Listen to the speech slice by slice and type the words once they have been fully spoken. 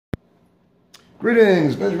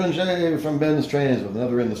Greetings, Benjamin J. from BENZTRAINZ with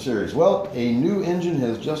another in the series. Well, a new engine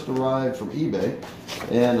has just arrived from eBay,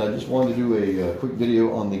 and I just wanted to do a quick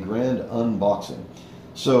video on the grand unboxing.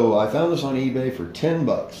 So I found this on eBay for 10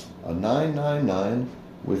 bucks, a 999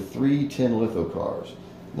 with 3 tin litho cars.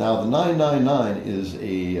 Now the 999 is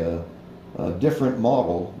a different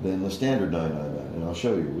model than the standard 999, and I'll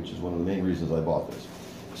show you, which is one of the main reasons I bought this.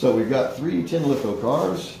 So we've got 3 tin litho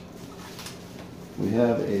cars. We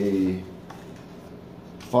have a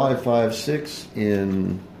 556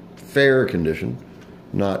 in fair condition,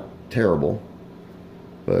 not terrible,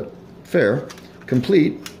 but fair,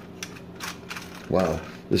 complete. Wow,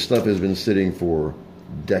 this stuff has been sitting for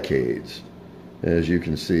decades, as you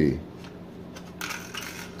can see.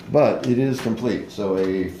 But it is complete. So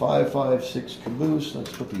a 556 caboose.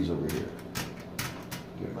 Let's put these over here.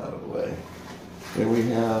 Get them out of the way. Then we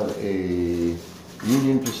have a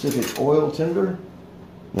Union Pacific oil tender.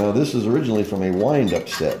 Now this is originally from a wind-up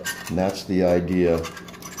set, and that's the idea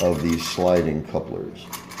of these sliding couplers.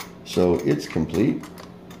 So it's complete.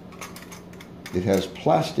 It has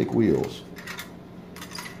plastic wheels.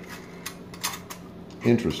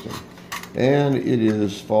 Interesting. And it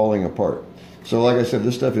is falling apart. So like I said,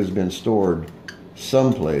 this stuff has been stored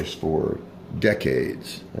someplace for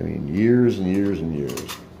decades. I mean, years and years and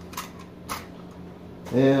years.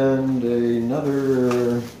 And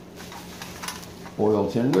another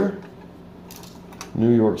oil tender,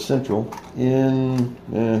 New York Central, in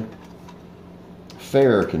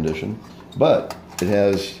fair condition, but it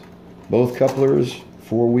has both couplers,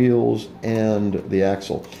 4 wheels, and the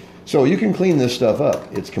axle. So you can clean this stuff up.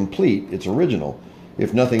 It's complete, it's original.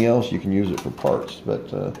 If nothing else, you can use it for parts,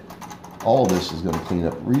 but all this is going to clean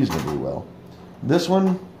up reasonably well. This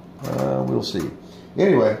one, we'll see.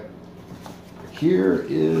 Anyway, here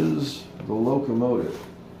is the locomotive.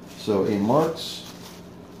 So a Marx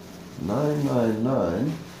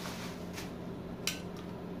 999,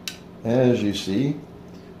 as you see,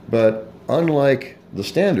 but unlike the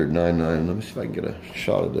standard 999, let me see if I can get a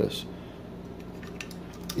shot of this.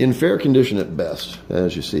 In fair condition at best,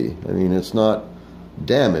 as you see. I mean, it's not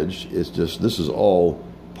damaged, it's just, this is all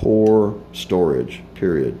poor storage,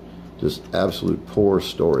 period. Just absolute poor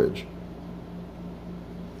storage.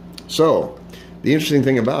 So, the interesting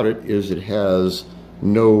thing about it is it has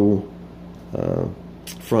no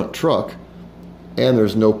front truck, and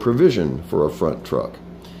there's no provision for a front truck.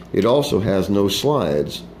 It also has no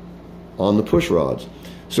slides on the push rods.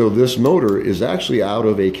 So this motor is actually out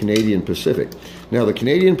of a Canadian Pacific. Now the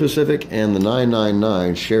Canadian Pacific and the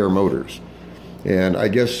 999 share motors. And I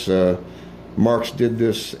guess Marx did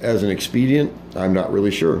this as an expedient. I'm not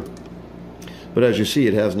really sure. But as you see,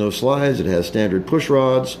 it has no slides, it has standard push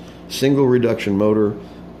rods, single reduction motor,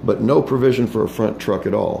 but no provision for a front truck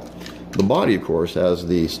at all. The body, of course, has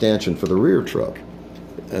the stanchion for the rear truck.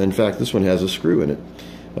 In fact, this one has a screw in it.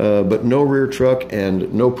 But no rear truck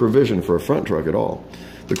and no provision for a front truck at all.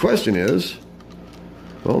 The question is,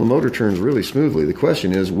 well, the motor turns really smoothly. The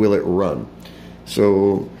question is, will it run?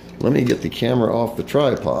 So let me get the camera off the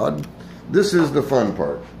tripod. This is the fun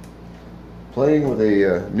part. Playing with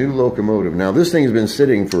a new locomotive. Now this thing has been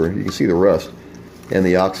sitting for, you can see the rust and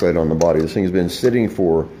the oxide on the body. This thing has been sitting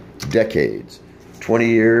for decades. 20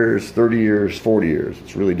 years, 30 years, 40 years.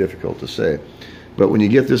 It's really difficult to say. But when you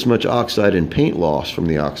get this much oxide and paint loss from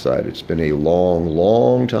the oxide, it's been a long,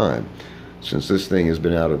 long time since this thing has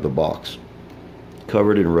been out of the box.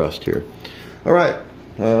 Covered in rust here. All right,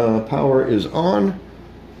 power is on.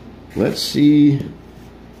 Let's see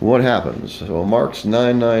what happens. So Marx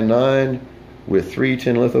 999 with 3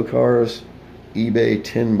 tin litho cars, eBay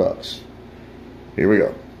 10 bucks. Here we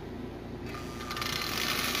go.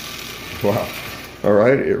 Wow. All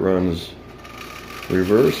right, it runs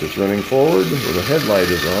reverse, it's running forward, where the headlight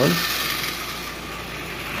is on.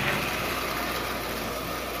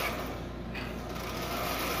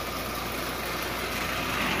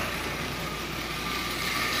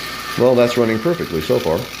 Well, that's running perfectly so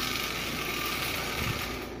far.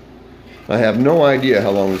 I have no idea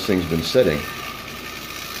how long this thing's been sitting.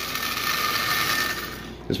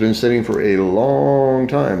 It's been sitting for a long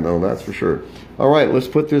time, though, that's for sure. All right, let's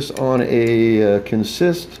put this on a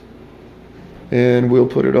consist, and we'll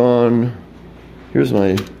put it on, here's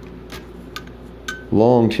my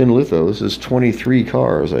long tin litho. This is 23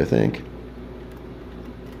 cars, I think.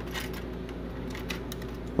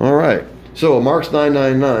 All right, so a Marx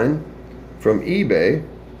 999 from eBay,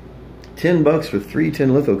 10 bucks for 3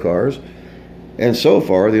 tin litho cars, and so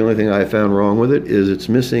far the only thing I found wrong with it is it's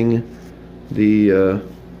missing the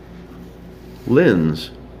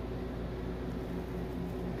lens.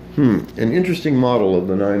 An interesting model of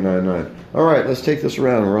the 999. All right, let's take this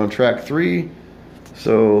around. We're on track 3.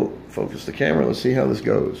 So focus the camera. Let's see how this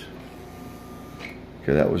goes.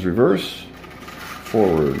 Okay, that was reverse,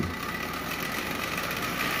 forward.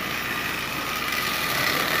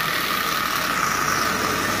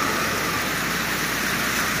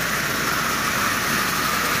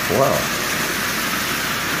 Wow.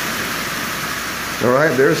 All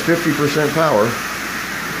right, there's 50% power.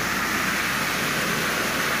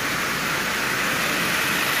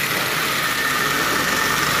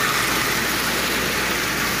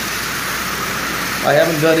 I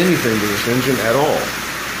haven't done anything to this engine at all.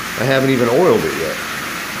 I haven't even oiled it yet.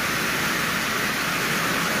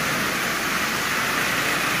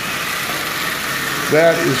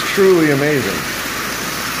 That is truly amazing.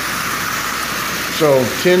 So,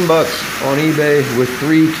 $10 on eBay with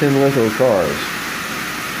 3 tin litho cars.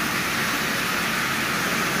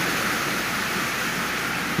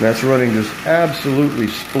 That's running just absolutely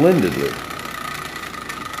splendidly.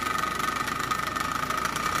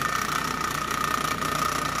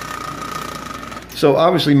 So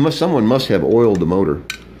obviously someone must have oiled the motor.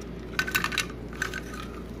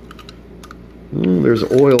 There's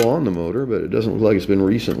oil on the motor, but it doesn't look like it's been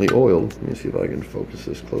recently oiled. Let me see if I can focus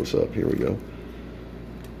this close up. Here we go.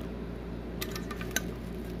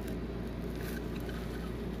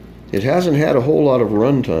 It hasn't had a whole lot of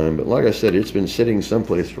run time, but like I said, it's been sitting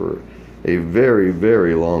someplace for a very,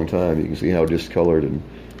 very long time. You can see how discolored and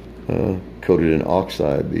coated in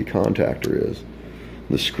oxide the contactor is.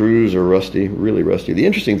 The screws are rusty, really rusty. The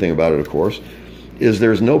interesting thing about it, of course, is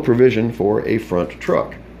there's no provision for a front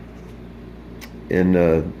truck. In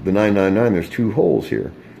the 999, there's 2 holes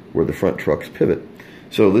here where the front trucks pivot.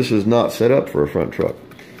 So this is not set up for a front truck.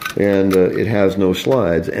 And it has no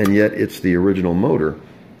slides, and yet it's the original motor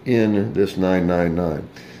in this 999.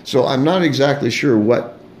 So I'm not exactly sure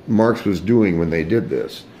what Marx was doing when they did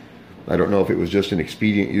this. I don't know if it was just an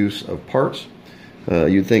expedient use of parts.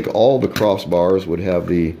 You'd think all the crossbars would have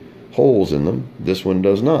the holes in them. This one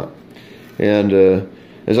does not. And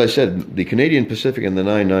as I said, the Canadian Pacific and the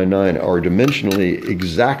 999 are dimensionally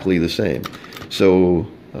exactly the same. So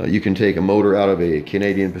you can take a motor out of a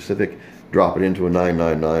Canadian Pacific, drop it into a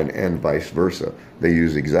 999, and vice versa. They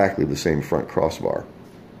use exactly the same front crossbar.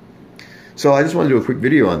 So I just want to do a quick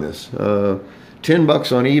video on this. $10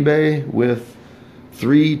 on eBay with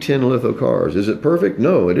 3 tin litho cars. Is it perfect?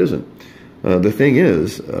 No, it isn't. The thing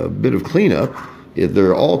is, a bit of cleanup.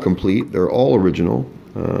 They're all complete. They're all original.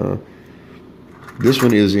 This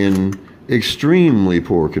one is in extremely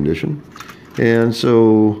poor condition. And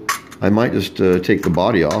so I might just take the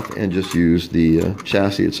body off and just use the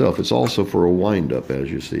chassis itself. It's also for a wind-up, as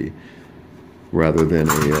you see, rather than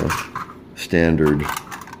a standard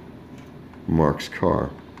Marx car.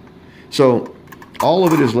 So all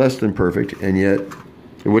of it is less than perfect, and yet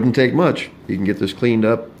it wouldn't take much. You can get this cleaned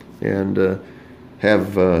up and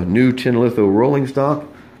have new tin litho rolling stock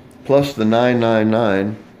plus the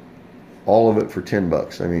 999, all of it for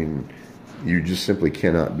 $10. I mean, you just simply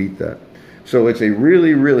cannot beat that. So it's a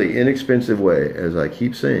really, really inexpensive way, as I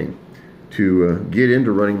keep saying, to get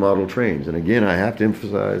into running model trains. And again, I have to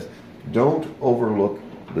emphasize, don't overlook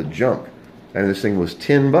the junk. And this thing was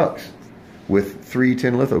 $10 with 3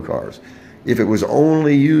 tin litho cars. If it was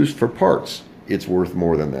only used for parts, it's worth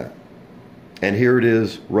more than that. And here it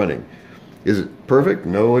is running. Is it perfect?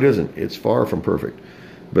 No, it isn't. It's far from perfect.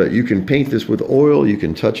 But you can paint this with oil. You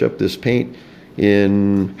can touch up this paint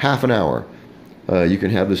in half an hour. You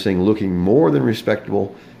can have this thing looking more than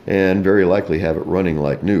respectable and very likely have it running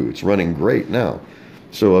like new. It's running great now.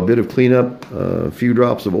 So a bit of cleanup, a few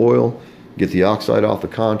drops of oil, get the oxide off the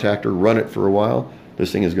contactor, run it for a while.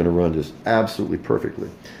 This thing is going to run just absolutely perfectly.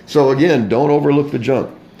 So again, don't overlook the junk.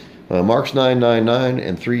 Marx 999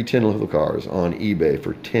 and 3 tin litho cars on eBay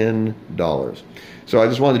for $10. So I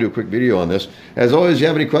just wanted to do a quick video on this. As always, if you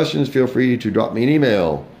have any questions, feel free to drop me an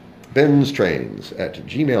email,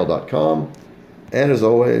 BENZTRAINZ@gmail.com. And as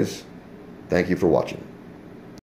always, thank you for watching.